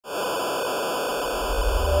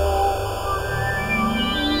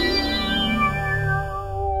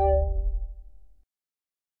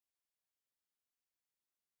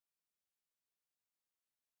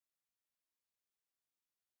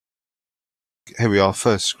Here we are,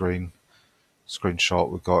 first screenshot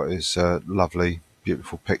we've got is a lovely,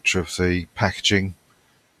 beautiful picture of the packaging.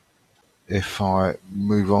 If I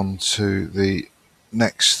move on to the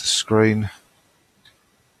next screen,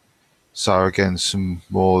 so again, some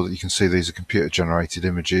more. You can see these are computer-generated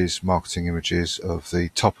images, marketing images of the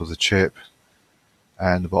top of the chip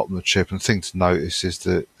and the bottom of the chip. And the thing to notice is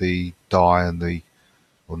that the die and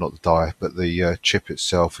well, not the die, but the chip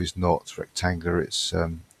itself is not rectangular. It's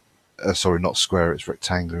sorry, not square. It's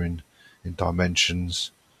rectangular in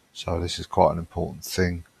dimensions. So this is quite an important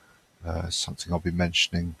thing. Something I'll be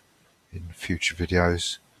mentioning in future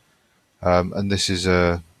videos. And this is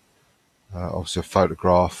obviously a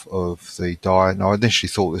photograph of the die. Now, I initially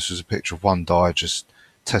thought this was a picture of one die just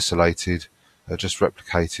tessellated, just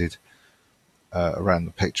replicated around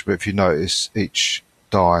the picture. But if you notice, each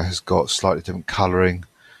die has got slightly different colouring.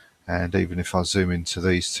 And even if I zoom into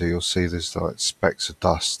these two, you'll see there's like specks of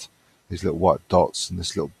dust, these little white dots, and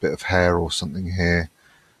this little bit of hair or something here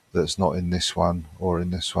that's not in this one or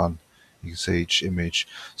in this one. You can see each image.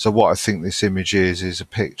 So what I think this image is a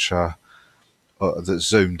picture that's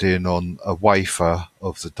zoomed in on a wafer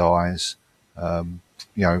of the dies.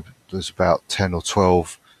 There's about 10 or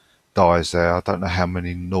 12 dies there. I don't know how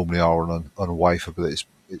many normally are on a wafer, but it's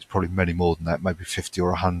probably many more than that, maybe 50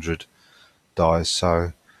 or 100 dies.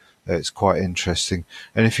 So it's quite interesting.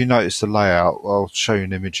 And if you notice the layout, I'll show you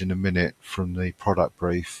an image in a minute from the product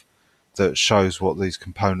brief that shows what these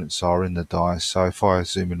components are in the die. So if I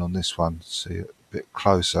zoom in on this one, see it a bit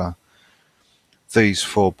closer, these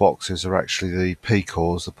four boxes are actually the P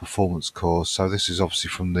cores, the performance cores. So this is obviously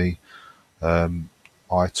from the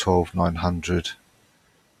i12-900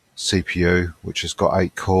 CPU, which has got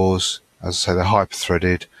 8 cores. As I say, they're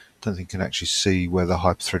hyper-threaded. Don't think you can actually see where the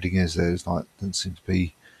hyper-threading is. There's doesn't seem to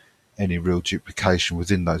be any real duplication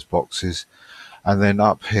within those boxes. And then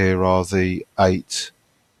up here are the 8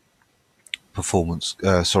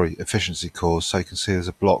 efficiency cores. So you can see there's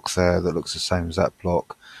a block there that looks the same as that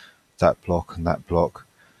block, and that block.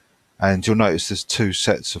 And you'll notice there's 2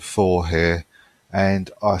 sets of 4 here. And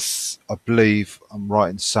I believe I'm right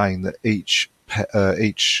in saying that each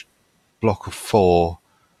block of 4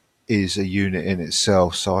 is a unit in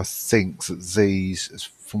itself. So I think that these,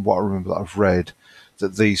 from what I remember that I've read,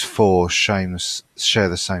 that these 4 share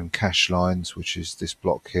the same cache lines, which is this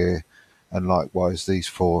block here, and likewise these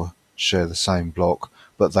 4 share the same block,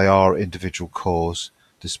 but they are individual cores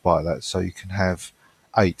despite that. So you can have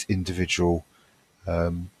 8 individual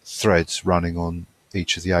threads running on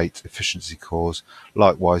each of the 8 efficiency cores.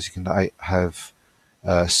 Likewise, you can have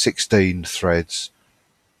 16 threads,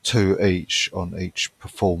 2 each on each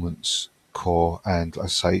performance core, and I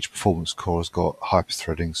say each performance core has got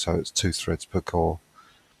hyper-threading, so it's 2 threads per core.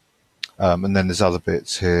 And then there's other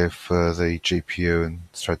bits here for the GPU and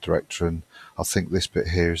thread director, and I think this bit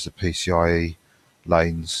here is the PCIe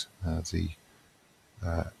lanes, the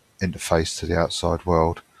interface to the outside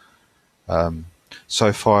world. So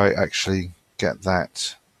if I actually get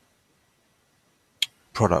that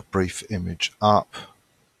product brief image up,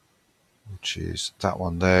 which is that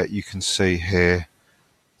one there, you can see here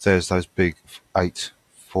there's those big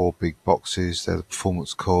 4 big boxes. They're the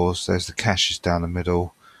performance cores. There's the caches down the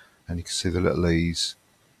middle, and you can see the little E's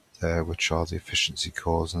there, which are the efficiency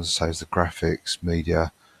cores. And as I say, there's the graphics,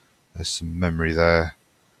 media, there's some memory there,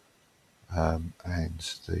 and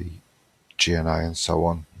the GNA and so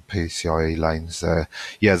on, PCIe lanes there.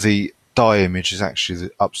 Yeah, the die image is actually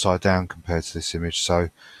upside down compared to this image. So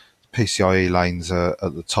the PCIe lanes are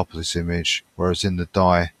at the top of this image, whereas in the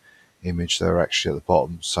die image they're actually at the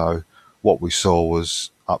bottom. So what we saw was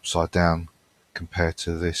upside down compared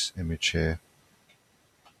to this image here.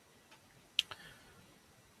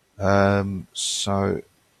 So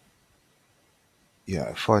yeah,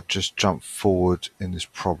 if I just jump forward in this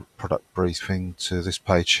product briefing to this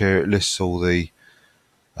page here, it lists all the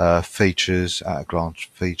features, at a glance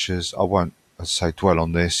features. I won't, as I say, dwell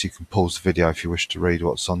on this. You can pause the video if you wish to read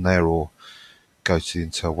what's on there, or go to the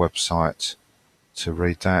Intel website to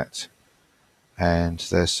read that. And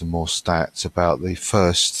there's some more stats about the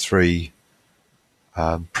first 3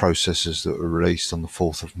 processors that were released on the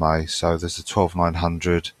 4th of May. So there's the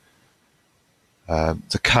 12900.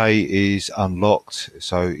 The K is unlocked,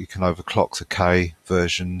 so you can overclock the K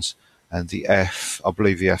versions, and the F, I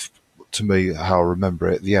believe the F, to me, how I remember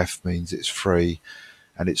it, the F means it's free,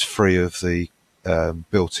 and it's free of the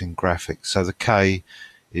built-in graphics. So the K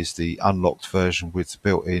is the unlocked version with the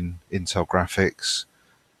built-in Intel graphics,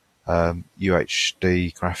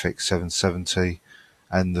 UHD graphics 770,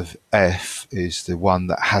 and the F is the one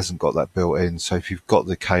that hasn't got that built in. So if you've got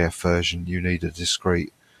the KF version, you need a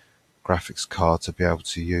discrete graphics card to be able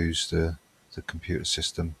to use the the computer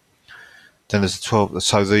system. Then there's the 12.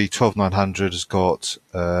 So the 12900 has got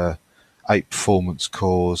 8 performance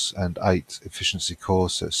cores and 8 efficiency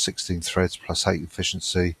cores. So it's 16 threads plus 8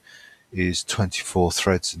 efficiency is 24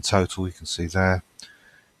 threads in total. You can see there.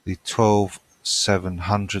 The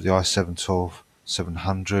 12700, the i7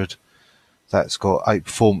 12700, that's got 8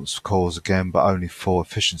 performance cores again, but only 4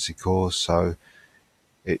 efficiency cores. So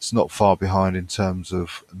it's not far behind in terms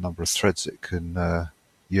of number of threads it can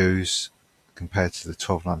use compared to the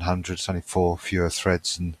 12900. It's only 4 fewer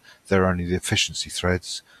threads, and they're only the efficiency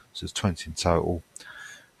threads, so it's 20 in total.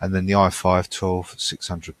 And then the i5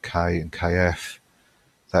 12600K and KF,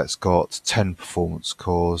 that's got 10 performance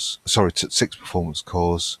cores, 6 performance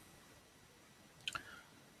cores.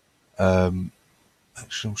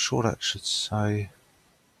 Actually, I'm sure that should say,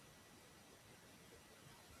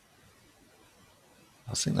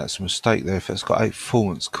 I think that's a mistake there. If it's got 8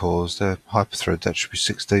 performance cores, they're hyperthread, that should be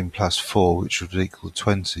 16 plus 4, which would equal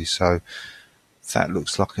 20. So that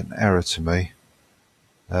looks like an error to me.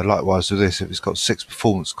 Likewise with this, if it's got 6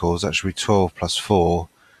 performance cores, that should be 12 plus 4,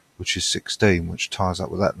 which is 16, which ties up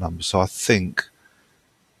with that number. So I think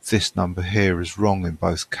this number here is wrong in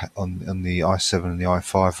both on the i7 and the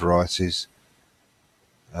i5 varieties.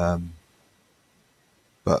 But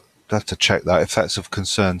you'll have to check that. If that's of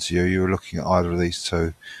concern to you, you're looking at either of these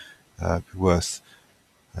two, it'd be worth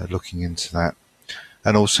looking into that.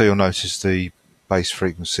 And also you'll notice the base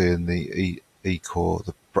frequency and the E-core,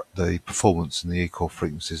 the performance and the E-core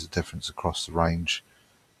frequencies are different across the range,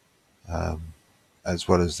 as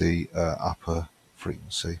well as the upper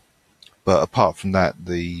frequency. But apart from that,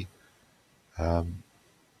 the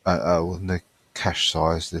cache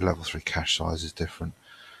size, the level 3 cache size is different.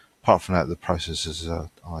 Apart from that, the processors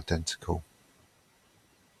are identical.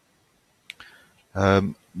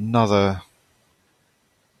 So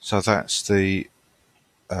that's the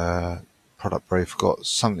product brief. I've got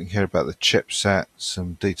something here about the chipset,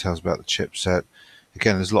 some details about the chipset.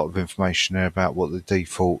 Again, there's a lot of information there about what the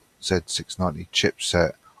default Z690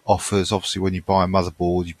 chipset offers. Obviously, when you buy a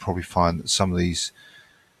motherboard, you probably find that some of these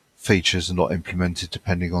features are not implemented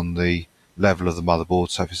depending on the level of the motherboard.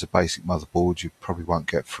 So if it's a basic motherboard, you probably won't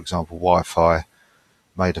get, for example, Wi-Fi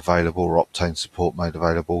made available or Optane support made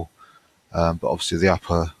available. But obviously in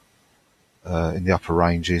the upper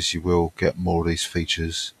ranges, you will get more of these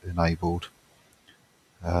features enabled.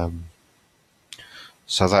 So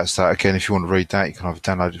that's that. Again, if you want to read that, you can either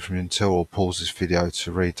download it from Intel or pause this video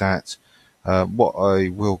to read that. What I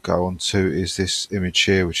will go on to is this image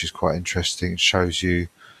here, which is quite interesting. It shows you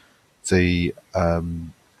the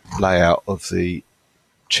layout of the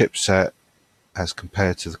chipset as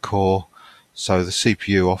compared to the core. So the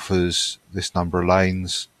CPU offers this number of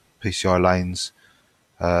lanes, PCI lanes.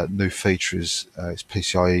 New feature is it's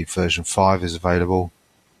PCIe version 5 is available.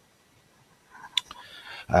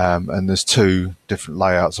 And there's 2 different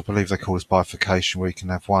layouts. I believe they call this bifurcation, where you can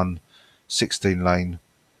have one 16-lane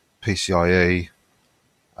PCIe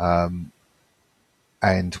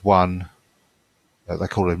and one they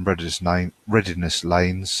call them readiness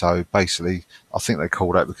lanes. So basically, I think they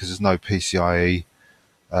call that because there's no PCIe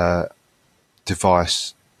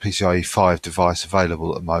device, PCIe 5 device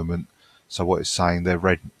available at the moment. So what it's saying, their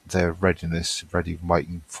readiness, ready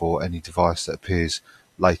waiting for any device that appears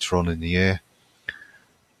later on in the year.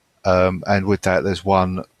 And with that, there's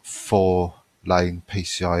one 4-lane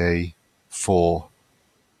PCIe 4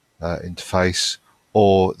 interface,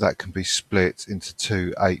 or that can be split into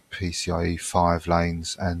 2 8 PCIe 5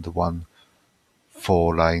 lanes and the one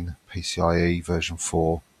 4-lane PCIe version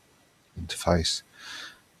 4 interface.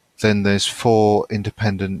 Then there's 4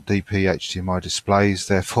 independent DP HDMI displays.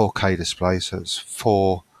 They're 4K displays, so it's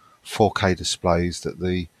 4 4K displays that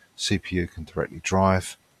the CPU can directly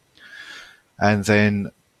drive. And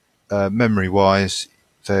then memory-wise,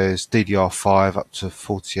 there's DDR5 up to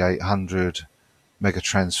 4800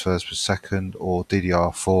 megatransfers per second, or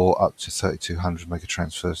DDR4 up to 3200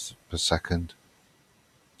 megatransfers per second.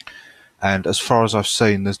 And as far as I've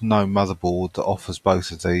seen, there's no motherboard that offers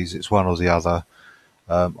both of these. It's one or the other.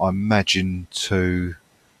 I imagine to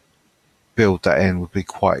build that in would be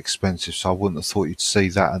quite expensive, so I wouldn't have thought you'd see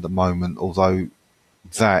that at the moment, although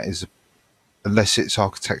that is, unless it's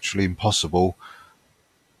architecturally impossible,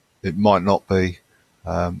 it might not be.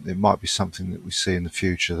 It might be something that we see in the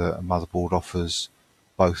future, that a motherboard offers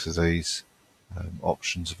both of these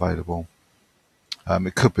options available.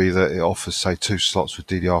 It could be that it offers, say, 2 slots with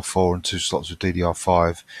DDR4 and 2 slots with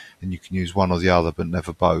DDR5, and you can use one or the other but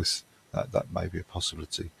never both. That may be a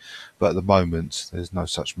possibility. But at the moment, there's no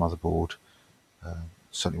such motherboard.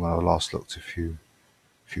 Certainly when I last looked a few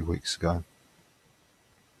weeks ago.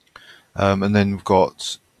 And then we've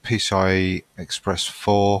got PCIe Express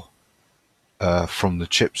 4 from the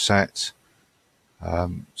chipset.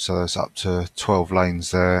 So there's up to 12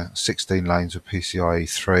 lanes there, 16 lanes with PCIe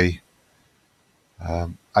 3,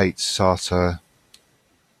 8 SATA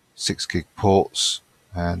 6 gig ports,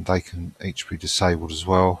 and they can each be disabled as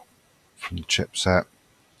well from the chipset.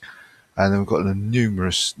 And then we've got a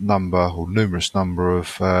numerous number of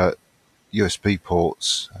USB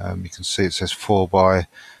ports. You can see it says 4 by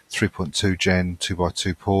 3.2 Gen 2 by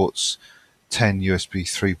 2 ports, 10 USB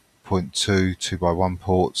 3.2 2 by 1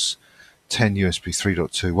 ports, 10 USB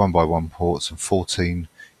 3.2 1 by 1 ports, and 14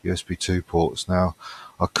 USB 2 ports. Now,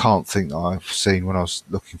 I can't think that I've seen, when I was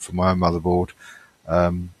looking for my own motherboard,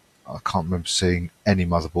 I can't remember seeing any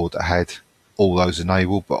motherboard that had all those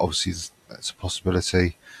enabled, but obviously that's a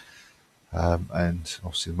possibility. And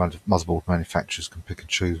obviously the motherboard manufacturers can pick and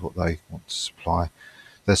choose what they want to supply.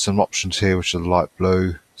 There's some options here which are the light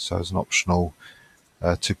blue, so there's an optional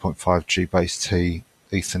 2.5G base T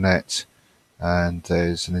Ethernet, and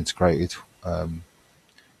there's an integrated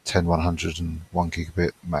 10100 and 1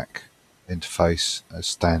 gigabit MAC interface as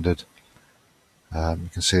standard. You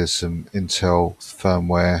can see there's some Intel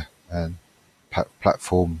firmware and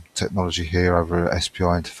platform technology here over an SPI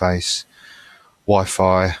interface.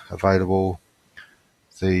 Wi-Fi available,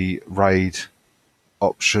 the RAID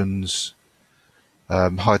options,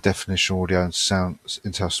 high definition audio and sound,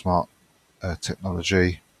 Intel Smart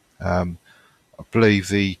technology. I believe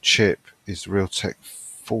the chip is the Realtek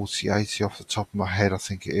 4080 off the top of my head. I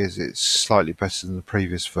think it is. It's slightly better than the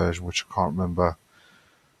previous version, which I can't remember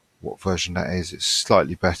what version that is. It's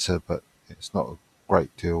slightly better, but it's not a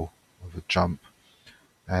great deal of a jump.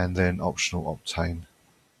 And then optional Optane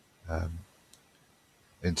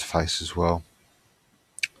interface as well.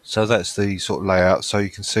 So that's the sort of layout. So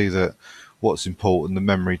you can see that what's important, the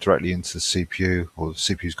memory directly into the CPU, or the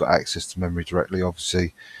CPU's got access to memory directly,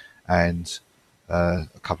 obviously, and a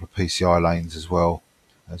couple of PCI lanes as well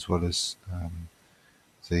as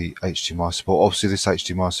the HDMI support. Obviously, this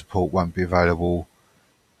HDMI support won't be available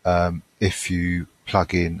if you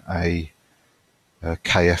plug in a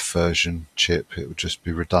KF version chip. It would just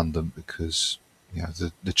be redundant because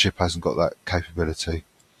the chip hasn't got that capability.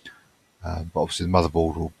 But obviously the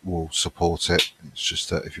motherboard will support it. It's just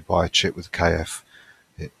that if you buy a chip with KF,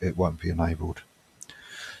 it won't be enabled.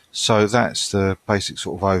 So that's the basic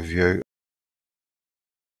sort of overview.